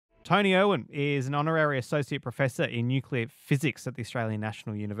Tony Irwin is an honorary associate professor in nuclear physics at the Australian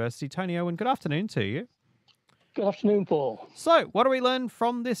National University. Tony Irwin, good afternoon to you. Good afternoon, Paul. So, what do we learn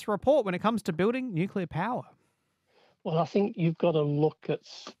from this report when it comes to building nuclear power? Well, I think you've got to look at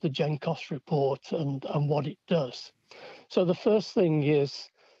the Gencost report and what it does. So the first thing is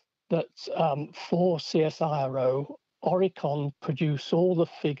that for CSIRO, Oricon produce all the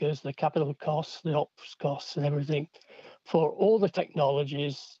figures, the capital costs, the ops costs and everything for all the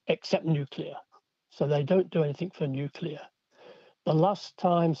technologies except nuclear. So they don't do anything for nuclear. The last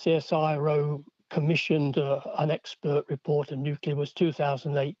time CSIRO commissioned an expert report on nuclear was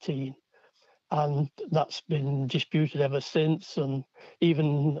 2018. And that's been disputed ever since. And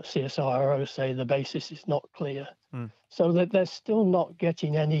even CSIRO say the basis is not clear. So that they're still not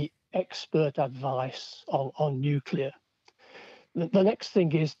getting any expert advice on nuclear. The next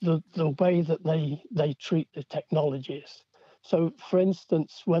thing is the way that they treat the technologies. So, for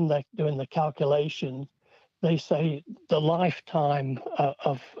instance, when they're doing the calculation, they say the lifetime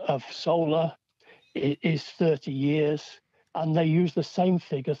of solar is 30 years, and they use the same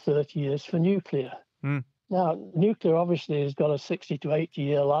figure, 30 years, for nuclear. Now, nuclear obviously has got a 60 to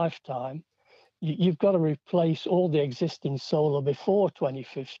 80-year lifetime. You've got to replace all the existing solar before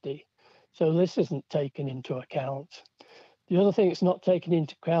 2050. So this isn't taken into account. The other thing it's not taken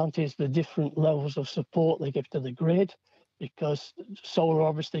into account is the different levels of support they give to the grid, because solar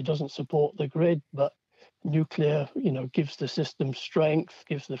obviously doesn't support the grid, but nuclear, gives the system strength,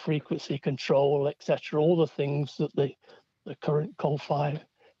 gives the frequency control, etc. All the things that the current coal-fired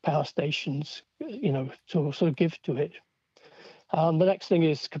power stations, sort of give to it. The next thing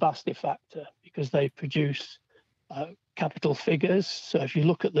is capacity factor, because they produce capital figures. So if you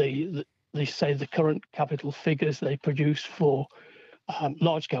look at the current capital figures they produce for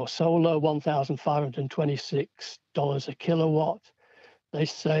large-scale solar, $1,526 a kilowatt. They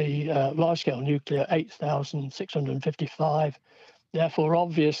say large-scale nuclear, $8,655. Therefore,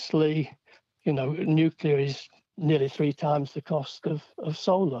 obviously, nuclear is nearly 3 times the cost of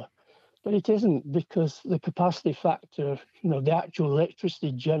solar. But it isn't, because the capacity factor, the actual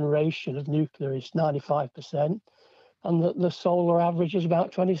electricity generation of nuclear is 95%, and the solar average is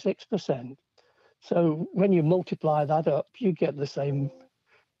about 26%. So when you multiply that up, you get the same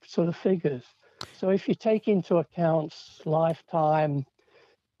sort of figures. So if you take into account lifetime,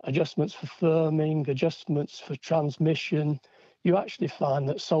 adjustments for firming, adjustments for transmission, you actually find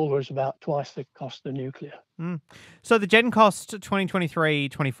that solar is about twice the cost of nuclear. So the Gencost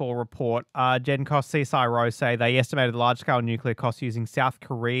 2023-24 report, Gencost CSIRO say they estimated large-scale nuclear costs using South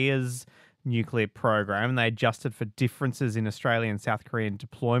Korea's nuclear program, and they adjusted for differences in Australian and South Korean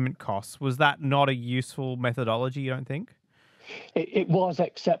deployment costs. Was that not a useful methodology, you don't think? It was,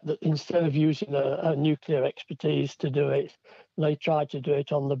 except that instead of using a nuclear expertise to do it, they tried to do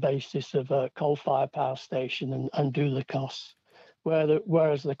it on the basis of a coal-fired power station and do the costs,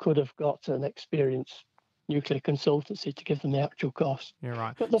 whereas they could have got an experienced nuclear consultancy to give them the actual cost. You're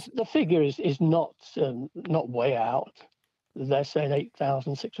right. But the figure is not way out. They're saying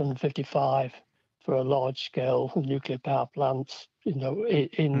 8,655 for a large-scale nuclear power plant, in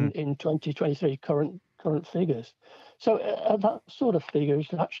 2023 current figures. So that sort of figure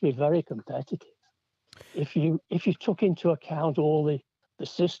is actually very competitive. If you took into account all the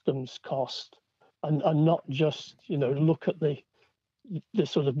systems cost and not just look at the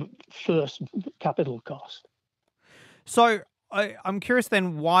sort of first capital cost. So I'm curious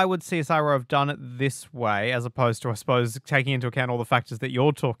then, why would CSIRO have done it this way, as opposed to, I suppose, taking into account all the factors that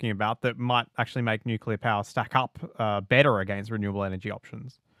you're talking about that might actually make nuclear power stack up better against renewable energy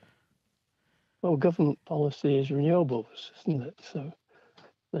options? Well, government policy is renewables, isn't it? So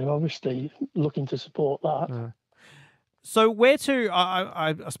they're obviously looking to support that. So where to,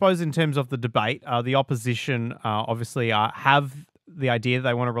 I suppose, in terms of the debate, the opposition obviously have the idea that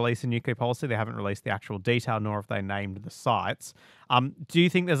they want to release a nuclear policy. They haven't released the actual detail, nor have they named the sites. Do you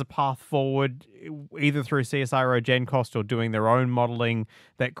think there's a path forward, either through CSIRO, Gencost, or doing their own modelling,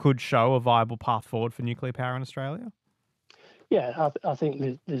 that could show a viable path forward for nuclear power in Australia? Yeah, I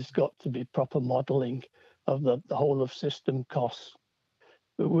think there's got to be proper modelling of the whole of system costs,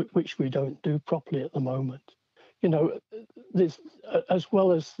 which we don't do properly at the moment. There's, as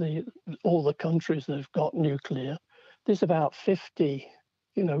well as all the countries that have got nuclear, there's about 50,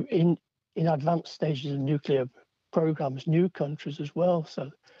 in advanced stages of nuclear programs, new countries as well.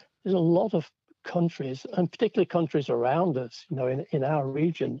 So there's a lot of countries, and particularly countries around us, in our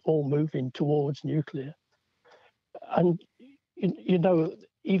region, all moving towards nuclear. And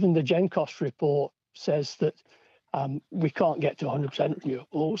even the Gencost report says that we can't get to 100%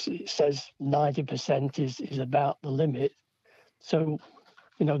 renewables. It says 90% is about the limit. So,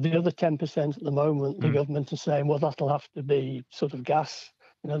 the other 10% at the moment, the Mm. government is saying, well, that'll have to be sort of gas,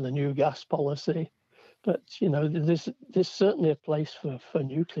 the new gas policy. But there's certainly a place for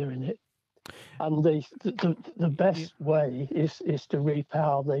nuclear in it. And the best way is to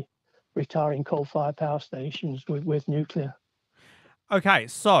repower the retiring coal-fired power stations with nuclear. Okay,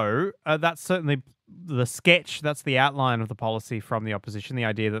 so that's certainly the sketch. That's the outline of the policy from the opposition. The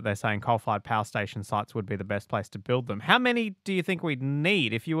idea that they're saying coal-fired power station sites would be the best place to build them. How many do you think we'd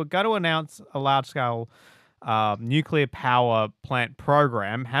need if you were going to announce a large-scale nuclear power plant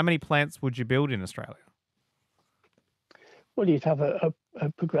program? How many plants would you build in Australia? Well, you'd have a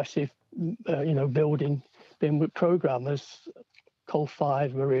progressive, building program. As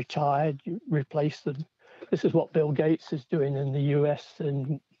coal-fired were retired, you replace them. This is what Bill Gates is doing in the US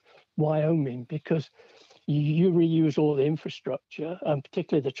and Wyoming, because you reuse all the infrastructure, and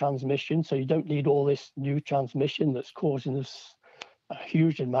particularly the transmission, so you don't need all this new transmission that's causing us a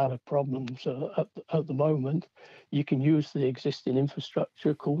huge amount of problems at the moment. You can use the existing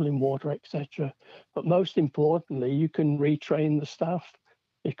infrastructure, cooling water, etc. But most importantly, you can retrain the staff,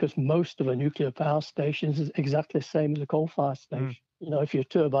 because most of a nuclear power station is exactly the same as a coal-fired station. If you're a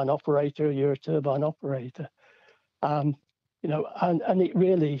turbine operator, you're a turbine operator. And it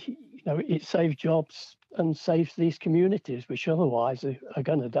really, it saves jobs and saves these communities, which otherwise are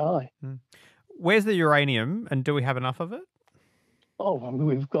going to die. Where's the uranium, and do we have enough of it? Oh, I mean,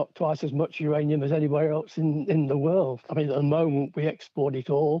 we've got twice as much uranium as anywhere else in the world. I mean, at the moment, we export it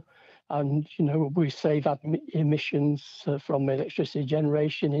all, and we save emissions from electricity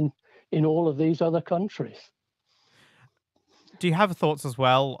generation in all of these other countries. Do you have thoughts as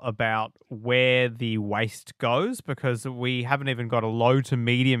well about where the waste goes? Because we haven't even got a low to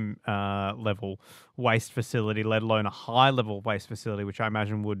medium level waste facility, let alone a high level waste facility, which I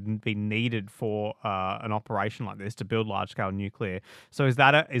imagine would be needed for an operation like this to build large scale nuclear. So is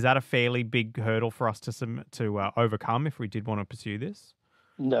that a fairly big hurdle for us to overcome if we did want to pursue this?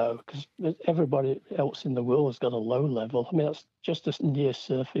 No, because everybody else in the world has got a low level. I mean, that's just a near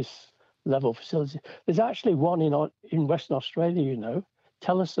surface level facility. There's actually one in Western Australia.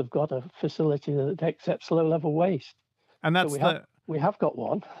 Tellus have got a facility that accepts low level waste. And that's we have got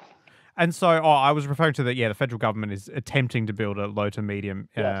one. And so, I was referring to that. Yeah, the federal government is attempting to build a low to medium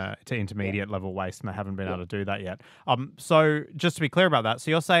to intermediate level waste, and they haven't been able to do that yet. So just to be clear about that,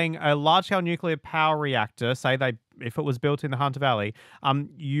 so you're saying a large scale nuclear power reactor, if it was built in the Hunter Valley,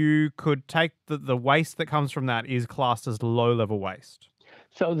 you could take the waste that comes from that is classed as low level waste.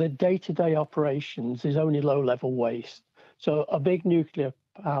 So the day-to-day operations is only low-level waste. So a big nuclear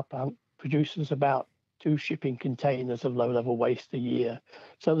power plant produces about 2 shipping containers of low-level waste a year.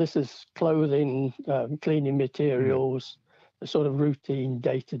 So this is clothing, cleaning materials, the sort of routine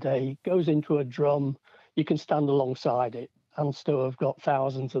day-to-day, goes into a drum. You can stand alongside it. ANSTO have got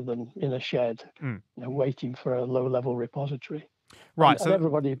thousands of them in a shed, waiting for a low-level repository. Right. And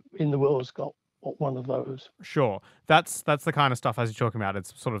everybody in the world's got one of those. Sure. That's the kind of stuff, as you're talking about.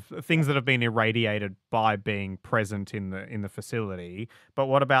 It's sort of things that have been irradiated by being present in the facility. But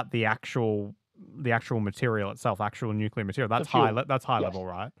what about the actual material itself, actual nuclear material? That's high level,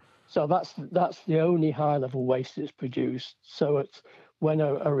 right? So that's the only high level waste that's produced. So it's when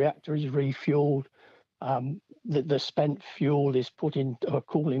a reactor is refueled, the spent fuel is put into a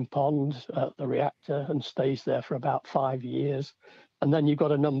cooling pond at the reactor and stays there for about 5 years. And then you've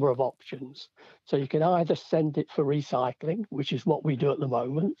got a number of options. So you can either send it for recycling, which is what we do at the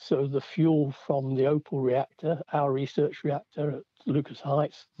moment. So the fuel from the Opal reactor, our research reactor at Lucas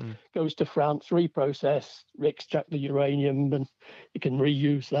Heights, goes to France, reprocessed, re-extract the uranium, and you can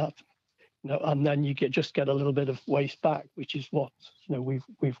reuse that. And then you just get a little bit of waste back, which is what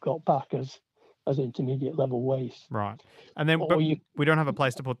we've got back as intermediate level waste. Right. And then we don't have a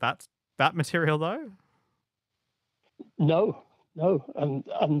place to put that material though? No.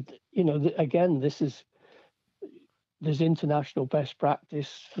 And again, there's international best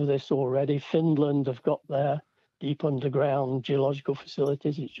practice for this already. Finland have got their deep underground geological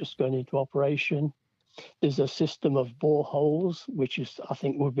facilities. It's just going into operation. There's a system of boreholes, which I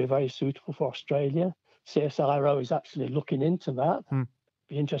think would be very suitable for Australia. CSIRO is actually looking into that.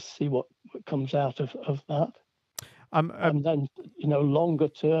 Be interested to see what comes out of that. And then, longer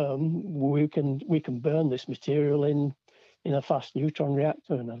term, we can burn this material in a fast neutron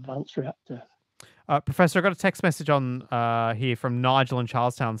reactor, an advanced reactor. Professor, I got a text message on here from Nigel in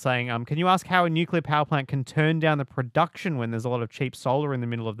Charlestown saying, can you ask how a nuclear power plant can turn down the production when there's a lot of cheap solar in the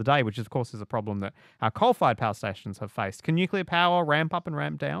middle of the day, which of course is a problem that our coal-fired power stations have faced. Can nuclear power ramp up and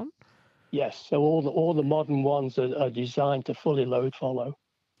ramp down? Yes, so all the modern ones are designed to fully load follow.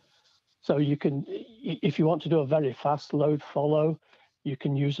 So you can, if you want to do a very fast load follow, You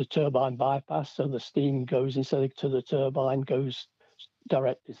can use a turbine bypass, so the steam goes instead of to the turbine, goes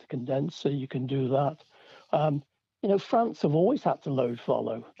directly to the condenser. You can do that. France have always had to load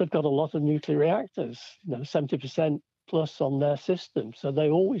follow. They've got a lot of nuclear reactors, 70% plus on their system, so they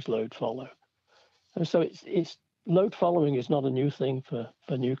always load follow. And so it's load following is not a new thing for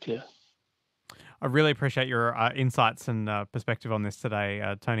nuclear. I really appreciate your insights and perspective on this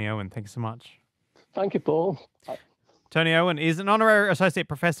today, Tony Owen. Thanks so much. Thank you, Paul. Tony Owen is an honorary associate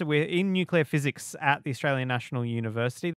professor in nuclear physics at the Australian National University.